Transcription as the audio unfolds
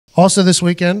Also this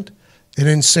weekend, an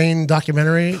insane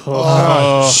documentary.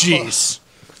 Oh, jeez.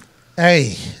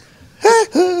 Hey.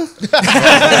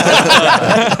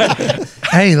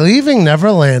 Hey, leaving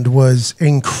Neverland was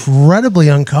incredibly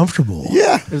uncomfortable.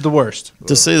 Yeah. It was the worst.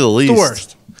 To say the least. The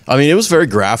worst. I mean, it was very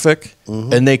graphic,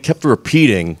 and they kept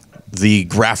repeating the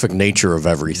graphic nature of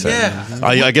everything. Yeah.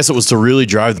 I guess it was to really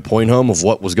drive the point home of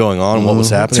what was going on and what was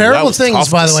happening. That Terrible was things,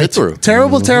 tough by to the way. sit through.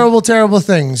 Terrible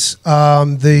things.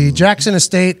 The Jackson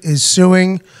estate is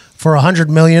suing for $100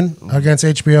 million against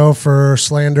HBO for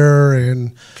slander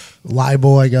and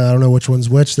libel. I don't know which one's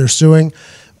which. They're suing.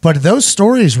 But those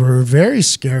stories were very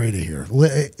scary to hear.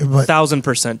 But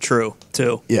 1,000% true,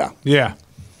 too. Yeah. Yeah.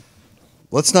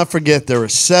 Let's not forget there were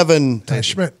 7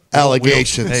 Schmidt.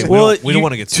 allegations. Hey, Well, we don't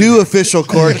want to get 2 official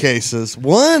court cases,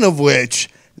 one of which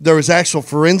there was actual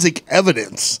forensic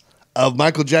evidence of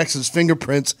Michael Jackson's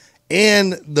fingerprints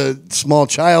and the small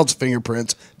child's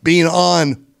fingerprints being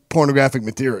on pornographic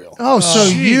material. Oh, so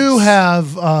you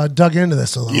have dug into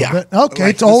this a little Yeah. bit. Okay,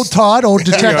 Like it's old Todd, old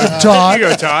Detective Todd, Here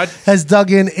you go, Todd. has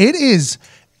dug in. It is,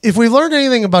 if we learned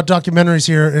anything about documentaries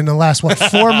here in the last,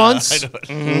 4 months,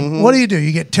 what do?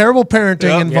 You get terrible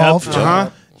parenting involved.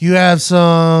 You have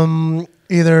some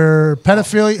either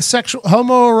pedophilia, sexual,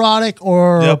 homoerotic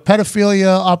or pedophilia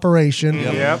operation.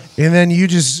 Yep. And then you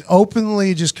just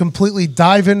openly, just completely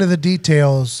dive into the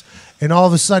details. And all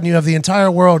of a sudden you have the entire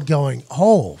world going,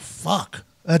 oh, fuck.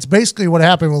 That's basically what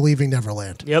happened with leaving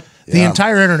Neverland. Yep. The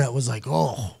entire internet was like,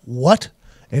 oh, what?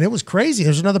 And it was crazy.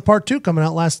 There's another part 2 coming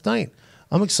out last night.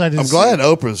 I'm excited I'm to glad see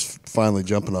Oprah's finally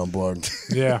jumping on board.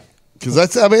 Yeah. Because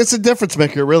it's a difference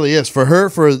maker. It really is. For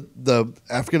her, for the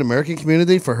African American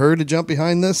community, for her to jump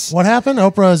behind this. What happened?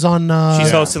 Oprah is on. She's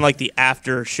hosting like the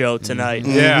after show tonight.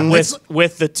 Yeah.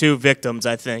 With the 2 victims,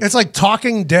 I think. It's like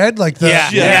Talking Dead, like the.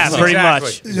 pretty exactly.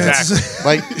 much. Exactly.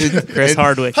 Like Chris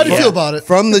Hardwick. How do you feel about it?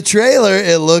 From the trailer,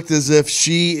 it looked as if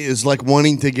she is like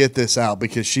wanting to get this out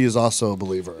because she is also a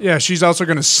believer. Yeah, she's also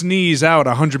going to sneeze out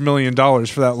 $100 million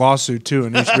for that lawsuit, too,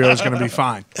 and HBO is going to be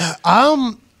fine.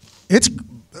 It's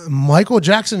Michael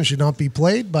Jackson should not be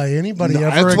played by anybody ever.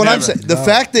 That's what again. I'm saying. The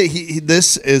fact that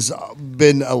this has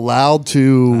been allowed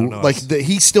to, like, that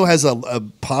he still has a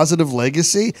positive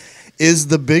legacy is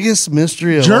the biggest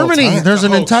mystery of Germany, all time. there's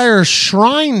an entire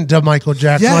shrine to Michael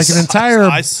Jackson, Yes. like an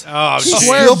entire square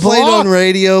Still played block. on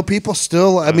radio. People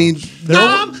still, I mean,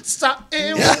 I'm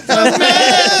stopping with the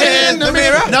man in the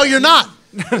mirror. No, you're not.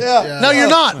 No, you're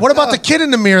not. What about the kid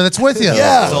in the mirror that's with you?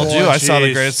 yeah. Told you I saw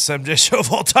the greatest MJ show of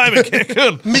all time in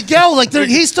Cancun. Miguel, like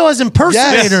he still has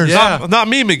impersonators. Not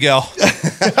me, Miguel. They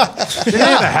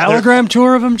had a hologram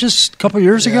tour of him just a couple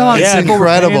years ago. Yeah, It's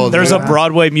incredible. There's a dude.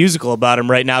 Broadway musical about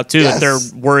him right now, too, Yes. that they're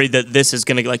worried that this is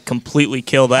going to like completely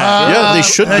kill that. Yeah, they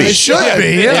should be. It should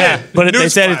be. Yeah. But they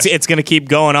said it's going to keep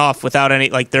going off without any,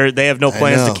 like, they have no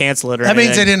plans to know. cancel it or That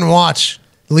means they anything. didn't watch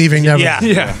Leaving Neverland.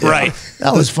 Yeah, right.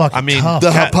 That was fucking I mean, tough.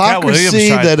 The Cat Williams hypocrisy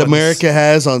tried to that put America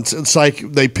has on, it's like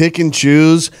they pick and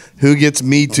choose who gets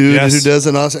Me Too and who Yes.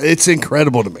 doesn't. It's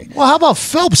incredible to me. Well, how about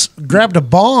Phelps grabbed a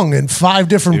bong and 5 He was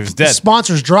different dead.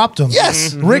 sponsors dropped him?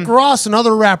 Yes. Rick Ross and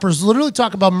other rappers literally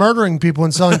talk about murdering people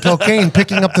and selling cocaine,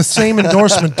 picking up the same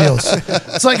endorsement deals.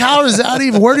 It's like, how does that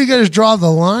even, where do you guys draw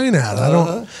the line at? I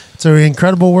don't, it's an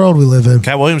incredible world we live in.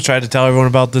 Cat Williams tried to tell everyone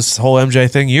about this whole MJ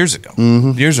thing years ago.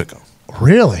 Years ago.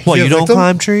 Really? Well, you don't victim?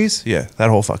 climb trees? Yeah, that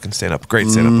whole fucking stand-up. Great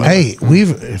stand-up. Hey,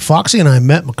 Foxy and I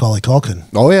met Macaulay Culkin.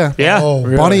 Oh yeah, Yeah. Oh,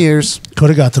 bunny ears. Could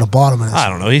have got to the bottom of this. I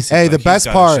don't know. He seems Hey, like the he's best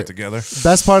got his part, shit together.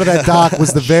 best part of that doc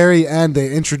was the very end.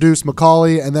 They introduced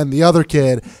Macaulay and then the other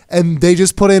kid, and they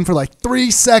just put in for like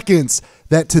 3 seconds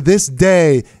that to this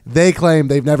day they claim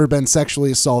they've never been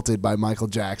sexually assaulted by Michael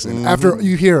Jackson. After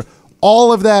you hear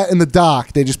all of that in the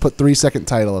doc, they just put 3-second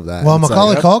title of that. Well, It's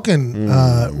Macaulay like,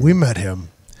 Culkin, we met him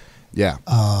yeah.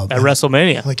 At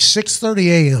WrestleMania. like 6:30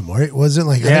 a.m., right? Wasn't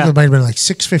like, I Yeah. think it might have been like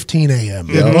 6:15 a.m.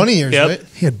 He had bunny ears, Yep. right?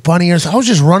 He had bunny ears. I was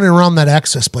just running around that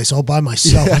access place all by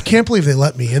myself. I can't believe they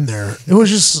let me in there. I was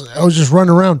just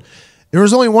running around. There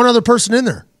was only one other person in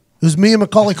there. It was me and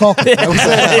Macaulay Culkin. That was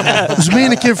it. It was me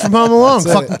and the kid from Home Alone,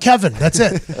 fucking Kevin. That's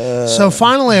it. So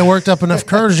finally, I worked up enough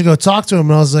courage to go talk to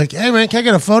him, and I was like, "Hey man, can I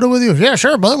get a photo with you?" Yeah,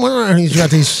 sure, bud. And he's got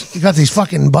these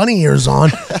fucking bunny ears on,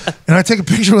 and I take a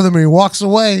picture with him, and he walks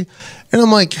away, and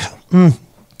I'm like,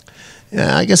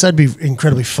 yeah, I guess I'd be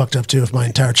incredibly fucked up too if my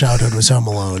entire childhood was Home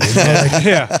Alone. You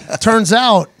know, like, turns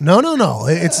out, no,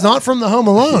 it's not from the Home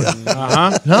Alone.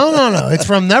 No, it's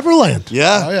from Neverland.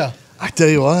 Yeah. Oh yeah. I tell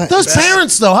you what. Those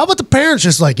parents, though, how about the parents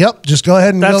just like, yep, just go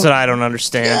ahead and That's go. what I don't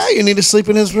understand. Yeah, you need to sleep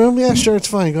in his room? Yeah, sure, it's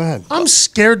fine. Go ahead. I'm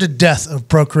scared to death of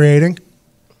procreating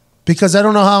because I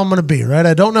don't know how I'm going to be, right?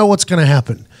 I don't know what's going to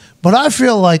happen. But I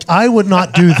feel like I would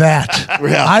not do that.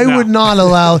 I would not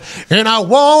allow, and I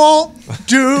won't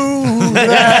do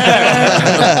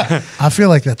that. I feel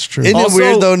like that's true. Isn't it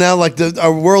weird though now? Like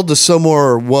our world is so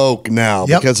more woke now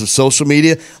because of social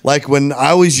media. Like when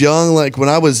I was young, like when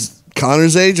I was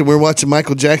Connor's age and we were watching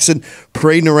Michael Jackson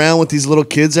parading around with these little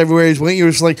kids everywhere he's went, you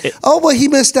were just like, oh, well, he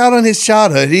missed out on his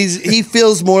childhood. He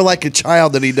feels more like a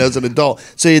child than he does an adult.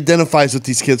 So he identifies with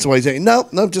these kids. So he's saying, no,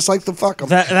 just like to fuck them.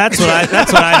 That's what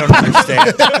I don't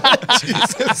understand.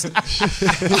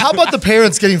 How about the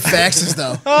parents getting faxes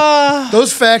though?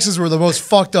 Those faxes were the most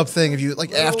fucked up thing. If you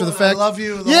like after the fact, I love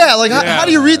you. Yeah, like how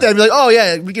do you read that? And be like, oh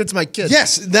yeah, we give it to my kid.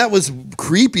 Yes, that was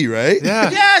creepy, right? Yeah.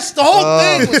 Yes, the whole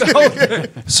thing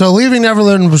was So leaving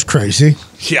Neverland was crazy.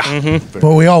 Yeah.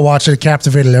 But we all watched it. It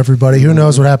captivated everybody. Who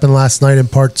knows what happened last night in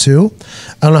part 2?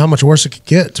 I don't know how much worse it could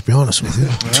get, to be honest with you.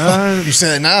 You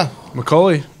say that now.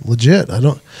 Macaulay. Legit.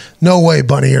 No way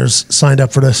Bunny Ears signed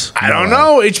up for this. I don't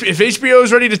know. If HBO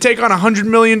is ready to take on $100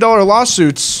 million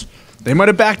lawsuits, they might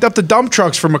have backed up the dump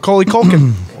trucks for Macaulay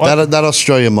Culkin. That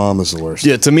Australian mom is the worst.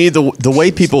 Yeah, to me, the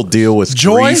way people deal with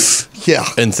grief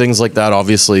and things like that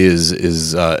obviously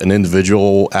is an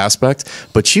individual aspect.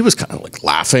 But she was kind of like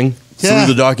laughing through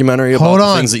the documentary about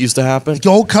the things that used to happen.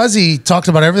 Old Cuzzy talked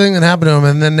about everything that happened to him,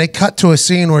 and then they cut to a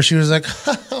scene where she was like,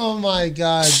 oh my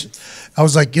God. I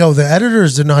was like, yo, the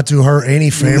editors did not do her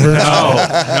any favors. No.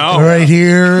 Right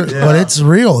here. Yeah. But it's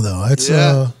real, though. It's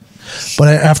but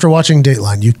after watching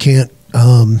Dateline, you can't,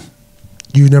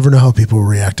 you never know how people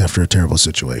react after a terrible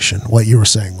situation. What you were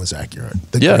saying was accurate.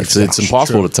 It's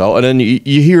impossible to tell. And then you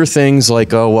hear things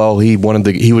like, oh, well, he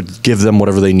would give them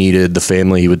whatever they needed. The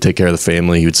family, he would take care of the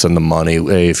family. He would send them money.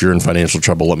 Hey, if you're in financial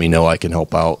trouble, let me know. I can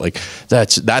help out. Like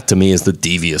that to me is the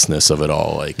deviousness of it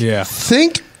all. Like,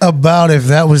 think about if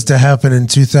that was to happen in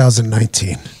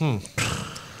 2019.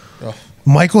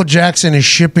 Michael Jackson is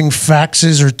shipping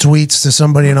faxes or tweets to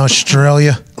somebody in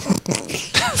Australia,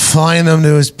 flying them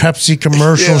to his Pepsi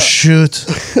commercial shoot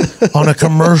on a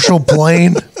commercial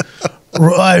plane.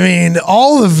 I mean,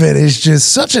 all of it is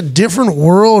just such a different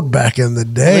world back in the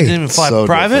day. They didn't even fly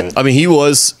private? different. I mean, he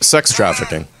was sex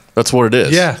trafficking. That's what it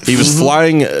is. Yeah. He was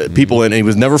flying people in, and he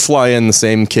was never flying the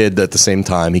same kid at the same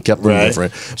time. He kept them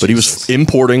different. But he was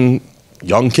importing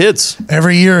young kids.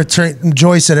 Every year,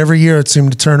 Joy said every year it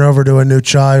seemed to turn over to a new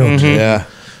child. Yeah.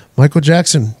 Michael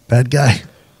Jackson, bad guy.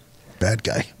 Bad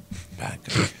guy. Bad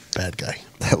guy. Bad guy.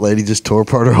 That lady just tore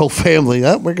apart her whole family.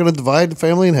 Oh, we're going to divide the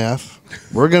family in half.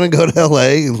 We're going to go to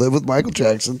L.A. and live with Michael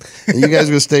Jackson. And you guys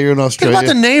are going to stay here in Australia. Think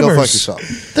about the neighbors. Go fuck yourself.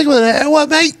 Think about that. What,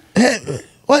 mate?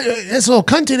 What? That's a little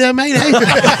country there, mate. Hey?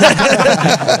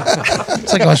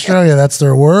 It's like Australia. That's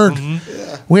their word.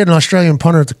 We had an Australian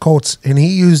punter at the Colts, and he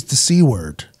used the C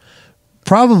word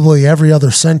probably every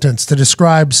other sentence to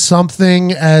describe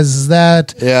something as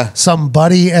that,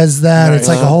 somebody as that. Right. It's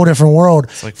like a whole different world.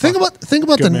 Like think about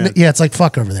the it's like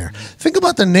fuck over there. Think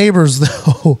about the neighbors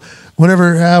though.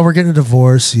 Whenever we're getting a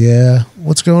divorce,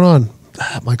 what's going on?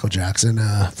 Michael Jackson,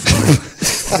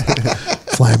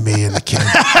 flying me and the kid.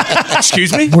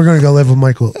 Excuse me? We're gonna go live with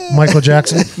Michael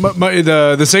Jackson.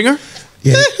 The singer?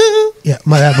 Yeah. Yeah,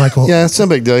 that Michael. Yeah, it's no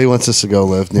big deal. He wants us to go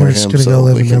live near him. We're just going to go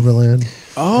live in Neverland.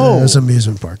 Oh. There's an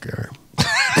amusement park area.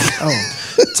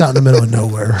 It's out in the middle of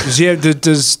nowhere. Does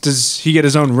he get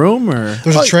his own room? Or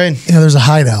there's a train? Yeah, there's a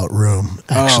hideout room,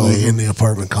 actually, in the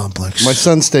apartment complex. My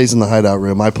son stays in the hideout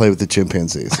room. I play with the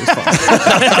chimpanzees. It's fine.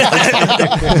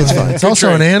 It's fine. It's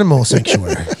also an animal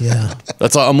sanctuary. Yeah.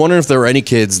 I'm wondering if there were any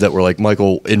kids that were like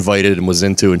Michael invited and was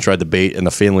into and tried to bait, and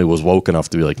the family was woke enough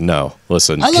to be like, no,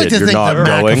 listen, kid, you're not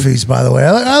going. McAfee's, by the way.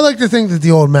 I like to think that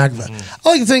the old McAfee. I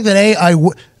like to think that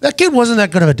that kid wasn't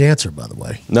that good of a dancer, by the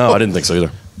way. No, I didn't think so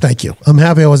either. Thank you. I'm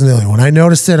happy I wasn't the only one. I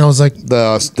noticed it and I was like...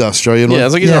 The Australian one? Yeah, I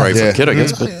was like, he's all right for a kid, I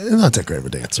guess. But not that great of a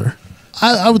dancer.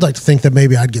 I would like to think that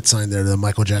maybe I'd get signed there to the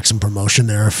Michael Jackson promotion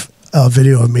there if a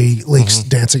video of me leaks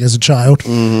dancing as a child.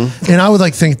 And I would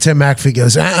like to think Tim McAfee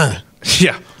goes,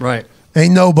 Yeah, right.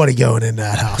 Ain't nobody going in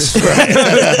that house.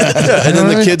 And then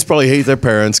the kids probably hate their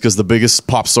parents because the biggest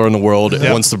pop star in the world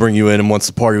wants to bring you in and wants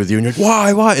to party with you. And you're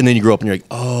like, why? And then you grow up and you're like,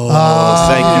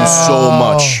 thank you so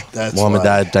much. That's Mom and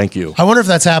Dad, thank you. I wonder if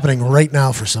that's happening right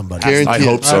now for somebody. I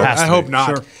hope so. I hope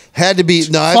not. Sure. Had to be.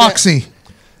 No, Foxy.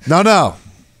 No.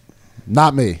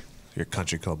 Not me. Your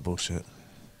country club bullshit.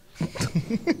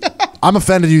 I'm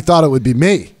offended you thought it would be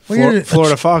me. Well, you're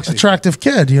Florida Foxy. Attractive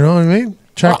kid, you know what I mean?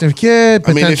 attractive kid.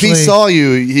 I mean, if he potentially- saw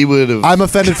you, he would have. I'm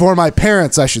offended for my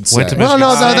parents, I should say. Went to No,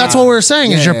 that's what we were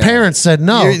saying. Is your parents said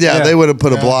no? Yeah, they would have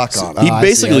put a block on it. He I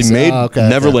basically see. made Okay.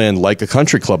 Neverland like a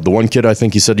country club. The one kid, I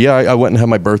think he said, yeah, I went and had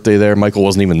my birthday there. Michael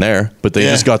wasn't even there, but they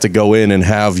just got to go in and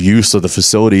have use of the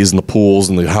facilities and the pools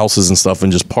and the houses and stuff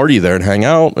and just party there and hang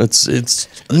out. It's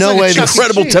No way. It's This,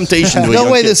 incredible temptation. To a no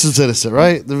young way kid. this is innocent,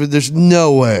 right? There's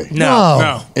no way.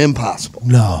 No. Impossible.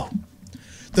 No.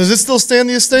 Does it still stay in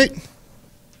the estate?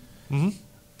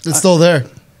 It's still there.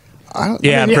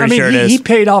 Yeah, I'm pretty sure it is. He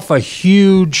paid off a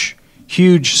huge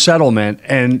settlement,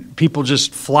 and people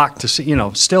just flocked to see.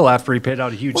 Still after he paid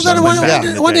out a huge Well, then settlement. back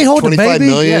in the when day. he hold the 25 baby,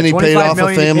 million he paid 25 off a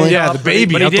million he family. paid Yeah, off, the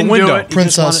baby but he out the didn't window. do it. He just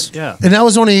Princess. wanted- and that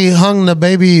was when he hung the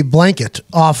baby blanket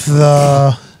off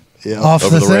the off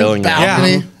Over the the thing. railing.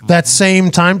 Balcony. That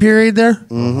same time period there.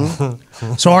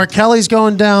 Mm-hmm. So R. Kelly's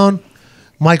going down.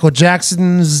 Michael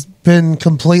Jackson's been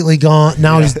completely gone.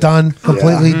 Now he's done.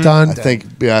 Completely done. I think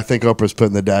Oprah's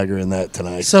putting the dagger in that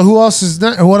tonight. So who else is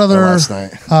that? What other? Last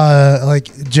night.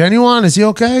 Like Genuine? Is he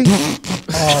okay?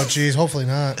 Oh, geez. Hopefully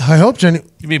not. I hope Genuine.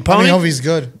 You mean I Pony? mean, hope he's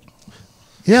good.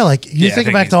 Yeah, like you Yeah, I think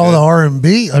think back he's to all good. the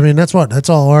R&B. I mean, that's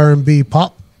all R&B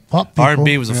pop people.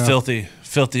 R&B was a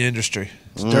filthy industry.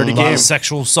 It's dirty a lot game. of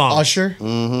sexual songs. Usher.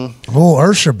 Oh,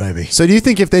 Usher, baby. So do you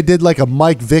think if they did like a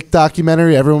Mike Vick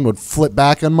documentary, everyone would flip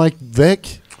back on Mike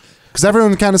Vick? Because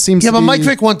everyone kind of seems Yeah, to but be, Mike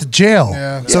Vick went to jail.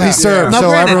 Yeah. So he served. Now, So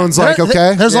granted, everyone's like,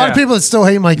 okay. There's a lot of people that still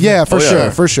hate Mike Vick. Yeah, for yeah.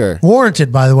 sure. For sure. Warranted,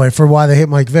 by the way, for why they hate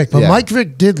Mike Vick. But Yeah. Mike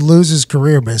Vick did lose his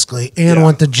career, basically, and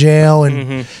went to jail.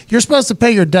 And you're supposed to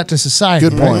pay your debt to society.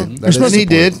 Good right? point. You're That is supposed And he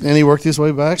to, did, and he worked his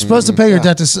way back. supposed to pay your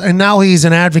debt to and now he's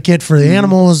an advocate for the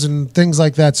animals and things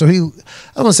like that. So he, I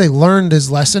don't want to say learned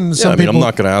his lesson. Yeah, Some I mean, people I'm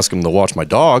not going to ask him to watch my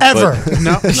dog. ever. But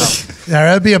No. Yeah,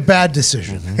 that'd be a bad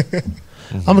decision.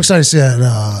 I'm excited to see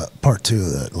that part 2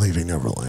 of that Leaving Neverland.